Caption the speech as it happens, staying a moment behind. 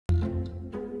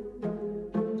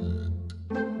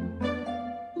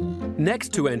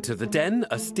Next to enter the den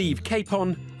are Steve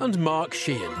Capon and Mark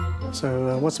Sheehan.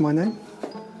 So, what's my name?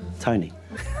 Tony.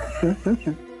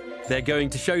 They're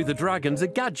going to show the dragons a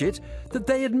gadget that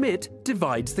they admit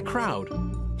divides the crowd.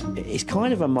 It's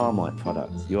kind of a Marmite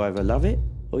product. You either love it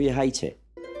or you hate it.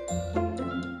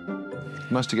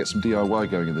 Nice to get some DIY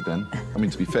going in the den. I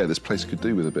mean, to be fair, this place could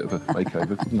do with a bit of a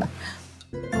makeover, couldn't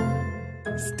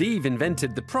it? Steve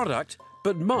invented the product,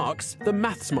 but Mark's the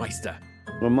mathsmeister.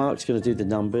 Well, Mark's going to do the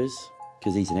numbers,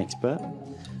 because he's an expert.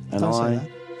 And Don't say that.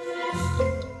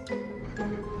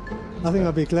 I think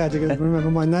I'd be glad to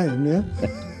remember my name, yeah?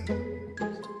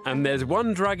 And there's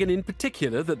one dragon in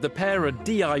particular that the pair are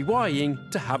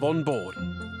DIYing to have on board.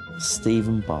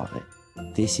 Stephen Bartlett.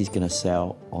 This is going to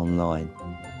sell online,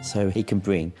 so he can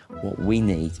bring what we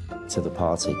need to the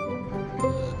party.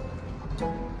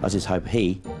 I just hope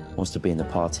he wants to be in the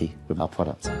party with our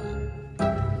product.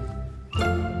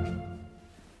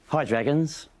 Hi,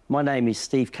 Dragons. My name is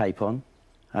Steve Capon,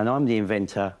 and I'm the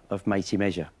inventor of Matey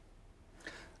Measure.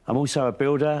 I'm also a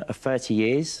builder of 30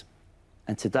 years,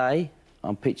 and today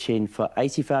I'm pitching for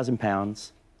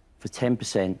 £80,000 for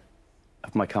 10%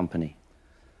 of my company.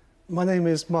 My name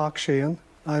is Mark Sheehan.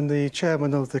 I'm the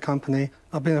chairman of the company.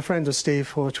 I've been a friend of Steve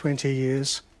for 20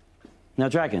 years. Now,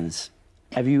 Dragons,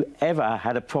 have you ever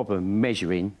had a problem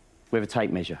measuring with a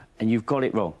tape measure and you've got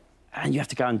it wrong and you have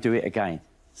to go and do it again?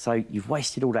 So you've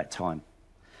wasted all that time.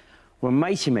 Well,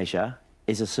 Matey Measure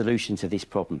is a solution to this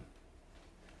problem.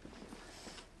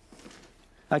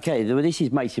 OK, this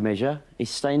is Matey Measure. It's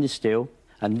stainless steel,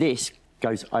 and this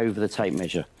goes over the tape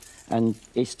measure. And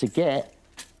it's to get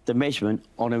the measurement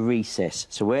on a recess.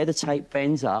 So where the tape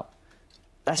bends up,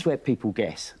 that's where people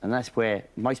guess, and that's where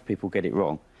most people get it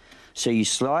wrong. So you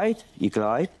slide, you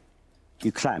glide,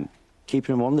 you clamp,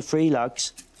 keeping them on the three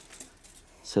lugs.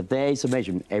 So there's the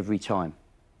measurement every time.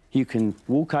 You can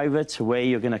walk over to where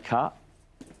you're going to cut,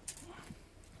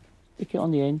 stick it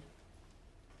on the end,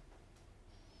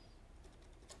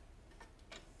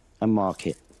 and mark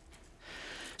it.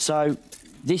 So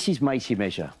this is Matey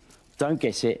Measure. Don't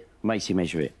guess it, Matey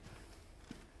Measure it.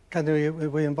 Can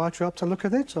we invite you up to look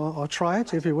at it or try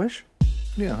it if you wish?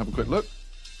 Yeah, have a quick look.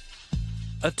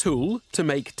 A tool to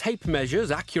make tape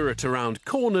measures accurate around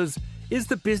corners is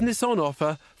the business on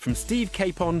offer from Steve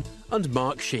Capon and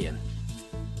Mark Sheehan.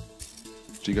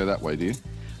 Do you go that way, do you?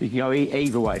 You can go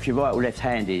either way. If you're right or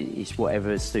left-handed, it's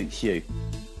whatever suits you.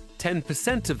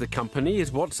 10% of the company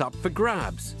is what's up for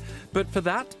grabs. But for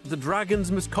that, the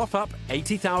dragons must cough up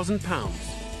 £80,000.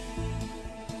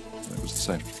 That was the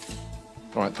same.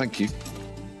 All right, thank you.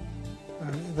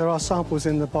 There are samples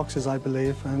in the boxes, I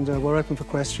believe, and we're open for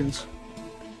questions.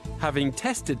 Having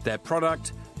tested their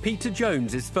product, Peter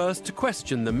Jones is first to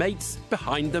question the mates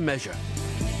behind the measure.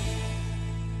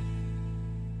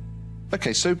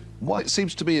 OK, so what it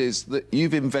seems to me is that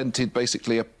you've invented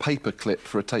basically a paper clip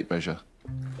for a tape measure.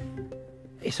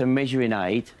 It's a measuring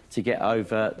aid to get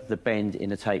over the bend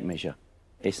in a tape measure.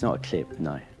 It's not a clip,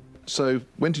 no. So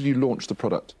when did you launch the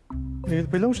product? We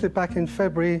launched it back in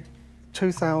February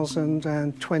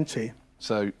 2020.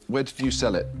 So where did you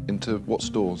sell it? Into what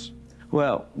stores?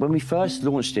 Well, when we first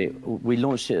launched it, we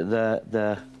launched it at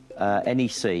the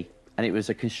NEC, and it was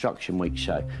a construction week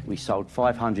show. We sold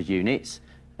 500 units,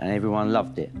 and everyone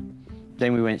loved it.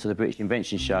 Then we went to the British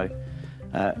Invention Show,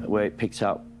 where it picked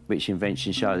up British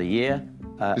Invention Show of the Year.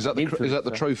 Is that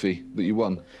the trophy that you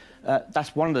won?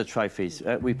 That's one of the trophies.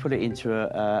 We put it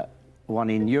into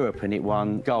one in Europe, and it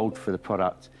won gold for the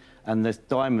product. And the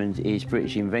diamond is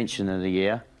British Invention of the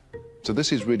Year. So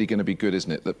this is really going to be good,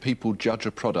 isn't it? That people judge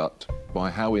a product by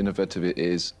how innovative it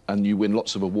is, and you win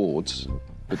lots of awards.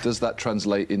 But does that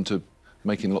translate into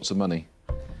making lots of money?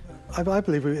 I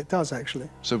believe it does, actually.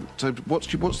 So what's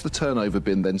the turnover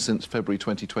been then since February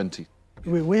 2020?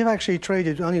 We have actually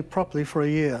traded only properly for a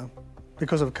year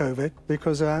because of COVID,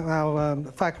 because our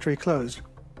factory closed.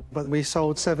 But we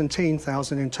sold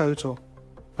 17,000 in total.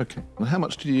 OK. And how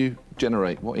much did you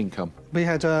generate? What income? We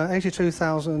had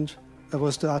 82,000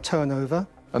 was our turnover.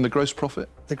 And the gross profit?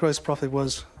 The gross profit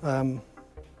was...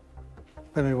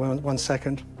 maybe one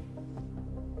second.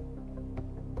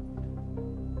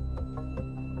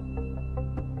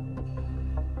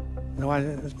 No,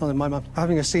 I'm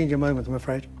having a senior moment, I'm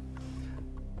afraid.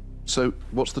 So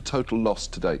what's the total loss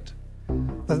to date?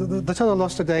 The total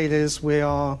loss to date is we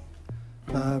are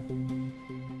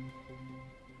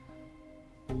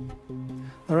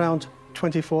around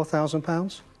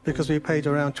 £24,000 because we paid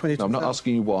around 22,000. No, I'm not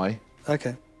asking you why.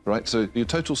 OK. Right, so your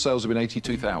total sales have been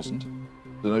 82,000,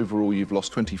 and overall you've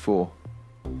lost 24.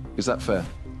 Is that fair?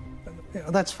 Yeah,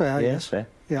 that's fair, yeah, yes. Fair.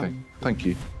 Yeah. Okay, thank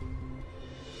you.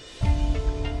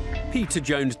 Peter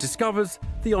Jones discovers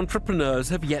the entrepreneurs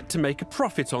have yet to make a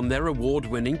profit on their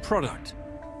award-winning product.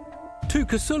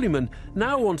 Tuka Suleiman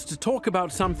now wants to talk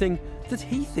about something that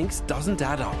he thinks doesn't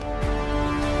add up.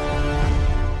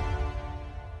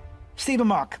 Steve and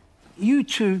Mark, you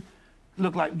two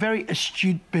look like very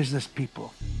astute business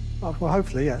people. Well,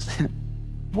 hopefully, yes.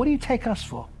 What do you take us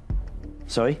for?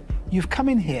 Sorry? You've come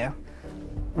in here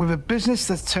with a business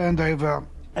that's turned over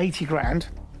 80 grand.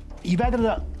 You've added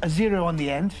a zero on the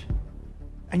end,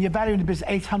 and you're valuing the business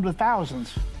 800,000.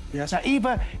 Yes. Now,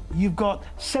 either you've got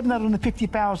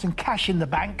 750,000 cash in the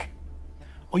bank,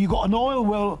 or you've got an oil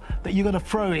well that you're going to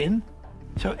throw in.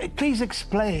 So please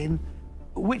explain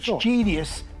which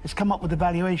genius has come up with the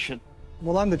valuation.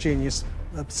 Well, I'm the genius,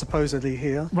 supposedly,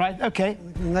 here. Right, OK.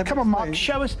 Come on, Mark,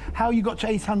 show us how you got to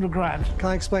 800 grand. Can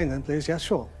I explain then, please? Yes,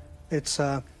 sure. It's,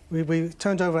 we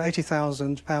turned over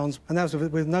 £80,000, and that was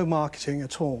with no marketing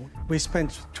at all. We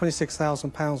spent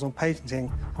 £26,000 on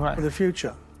patenting for the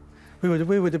future. We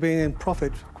would have been in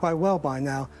profit quite well by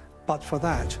now, but for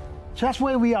that. So that's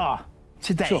where we are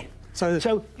today. Sure.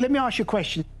 So let me ask you a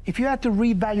question. If you had to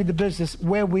revalue the business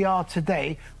where we are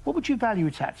today, what would you value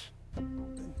it at?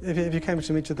 If you came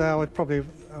to me today, I would probably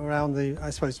around the, I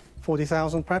suppose,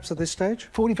 40,000 perhaps at this stage.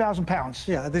 £40,000?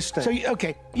 Yeah, at this stage. So,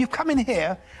 OK, you've come in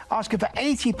here asking for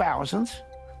 80,000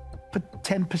 for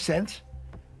 10%.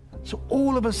 So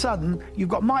all of a sudden, you've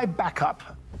got my backup,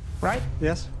 right?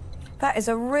 Yes. That is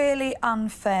a really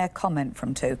unfair comment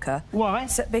from Tuka. Why?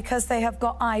 Because they have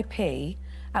got IP,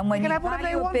 and when you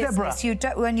value a business,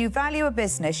 when you value a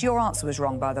business, your answer was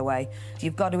wrong, by the way.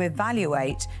 You've got to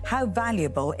evaluate how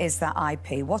valuable is that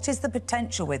IP. What is the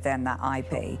potential within that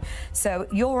IP? So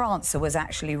your answer was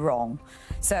actually wrong.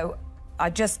 So I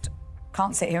just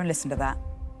can't sit here and listen to that.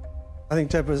 I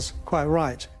think Deborah's quite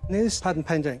right. It is patent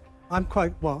pending. I'm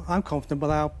confident, but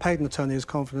our patent attorney is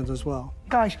confident as well.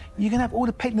 Guys, you can have all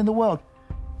the patent in the world,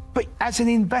 but as an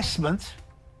investment,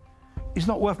 it's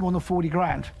not worth more than 40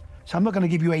 grand. So I'm not going to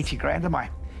give you 80 grand, am I?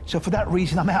 So for that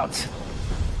reason, I'm out.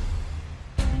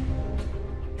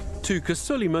 Tuka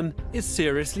Suleiman is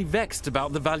seriously vexed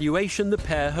about the valuation the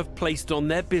pair have placed on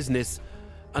their business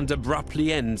and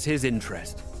abruptly ends his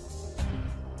interest.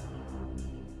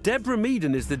 Deborah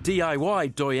Meaden is the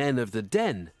DIY doyenne of the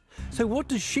den. So what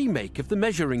does she make of the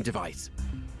measuring device?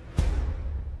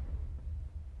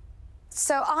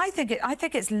 So I think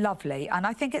it's lovely, and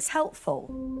I think it's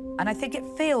helpful, and I think it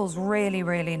feels really,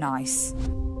 really nice.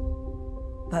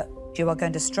 But you are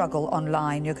going to struggle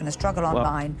online. You're going to struggle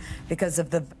online because of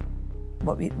the...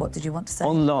 What did you want to say?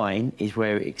 Online is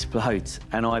where it explodes,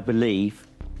 and I believe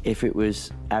if it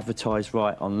was advertised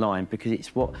right online, because it's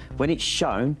when it's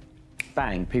shown,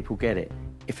 bang, people get it.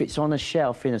 If it's on a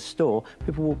shelf in a store,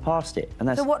 people walk past it, and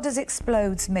that's... So what does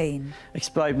explodes mean?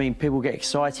 Explode mean people get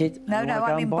excited. No,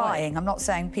 I mean buying. I'm not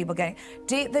saying people getting...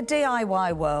 The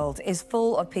DIY world is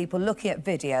full of people looking at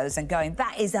videos and going,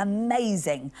 that is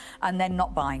amazing, and then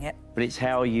not buying it. But it's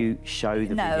how you show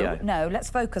the video. No, let's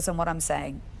focus on what I'm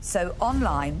saying. So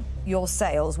online, your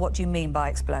sales, what do you mean by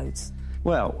explodes?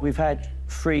 Well, we've had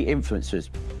 3 influencers,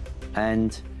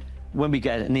 and when we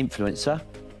get an influencer,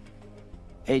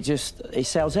 it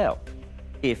sells out.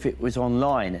 If it was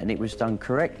online and it was done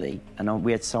correctly, and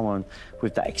we had someone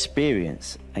with that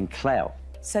experience and clout,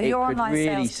 so your online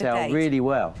sales to date, sell really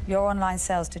well. Your online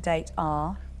sales to date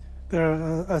are? They're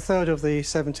a third of the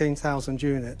 17,000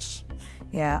 units.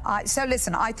 Yeah, so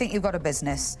listen, I think you've got a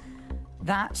business.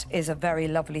 That is a very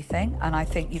lovely thing, and I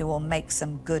think you will make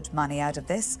some good money out of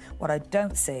this. What I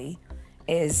don't see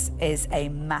is a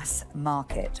mass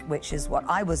market, which is what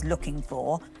I was looking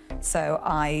for. So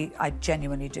I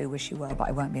genuinely do wish you well, but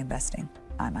I won't be investing.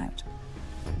 I'm out.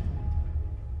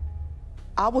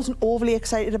 I wasn't overly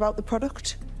excited about the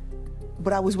product,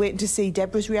 but I was waiting to see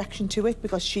Deborah's reaction to it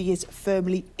because she is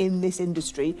firmly in this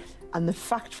industry. And the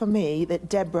fact for me that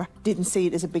Deborah didn't see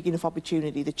it as a big enough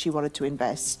opportunity that she wanted to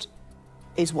invest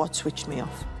is what switched me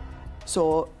off.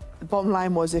 So the bottom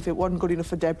line was, if it wasn't good enough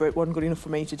for Deborah, it wasn't good enough for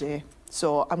me today.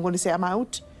 So I'm going to say I'm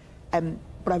out,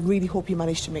 but I really hope you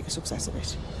managed to make a success of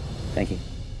it. Thank you.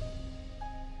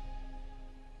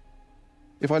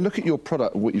 If I look at your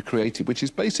product and what you created, which is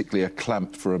basically a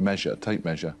clamp for a measure, tape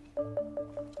measure,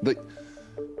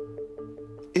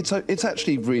 it's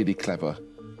actually really clever.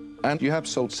 And you have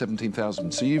sold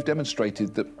 17,000, so you've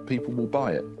demonstrated that people will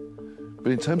buy it.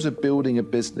 But in terms of building a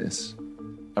business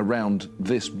around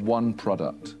this one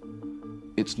product,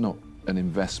 it's not an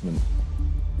investment.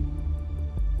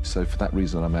 So for that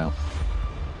reason, I'm out.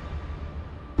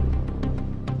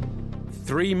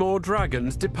 3 more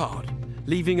dragons depart,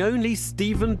 leaving only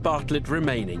Stephen Bartlett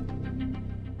remaining.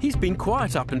 He's been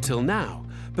quiet up until now,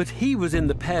 but he was in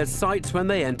the pair's sights when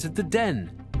they entered the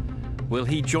den. Will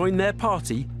he join their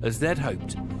party as they'd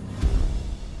hoped?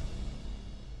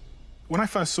 When I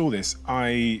first saw this,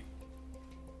 I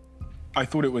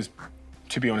thought it was,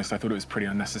 to be honest, I thought it was pretty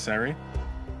unnecessary.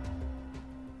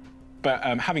 But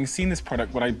having seen this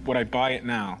product, would I buy it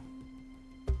now?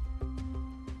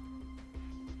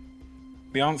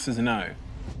 The answer is no.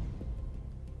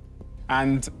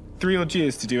 And 3 odd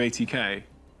years to do 80K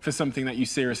for something that you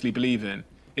seriously believe in.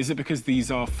 Is it because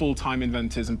these are full-time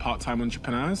inventors and part-time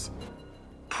entrepreneurs?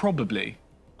 Probably.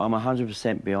 I'm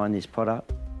 100% behind this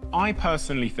product. I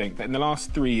personally think that in the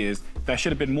last 3 years, there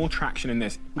should have been more traction in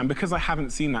this. And because I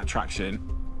haven't seen that traction,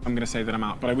 I'm going to say that I'm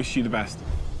out. But I wish you the best.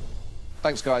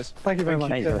 Thanks, guys. Thank you very much.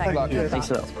 Thank you. Thanks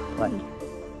a lot. Bye.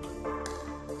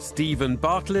 Stephen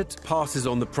Bartlett passes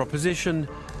on the proposition,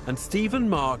 and Stephen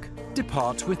Mark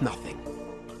depart with nothing.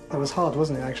 That was hard,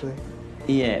 wasn't it, actually?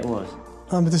 Yeah, it was.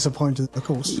 I'm disappointed, of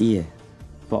course. Yeah,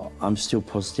 but I'm still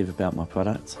positive about my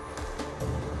product.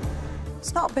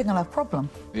 It's not a big enough problem.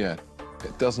 Yeah,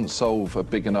 it doesn't solve a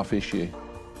big enough issue.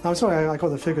 I'm sorry I got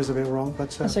the figures a bit wrong,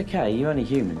 but... That's OK, you're only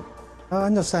human. I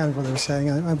understand what they were saying,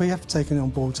 and we have to take it on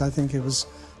board. I think there's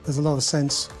a lot of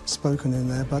sense spoken in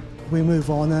there, but we move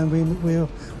on and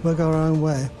we'll go our own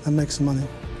way and make some money.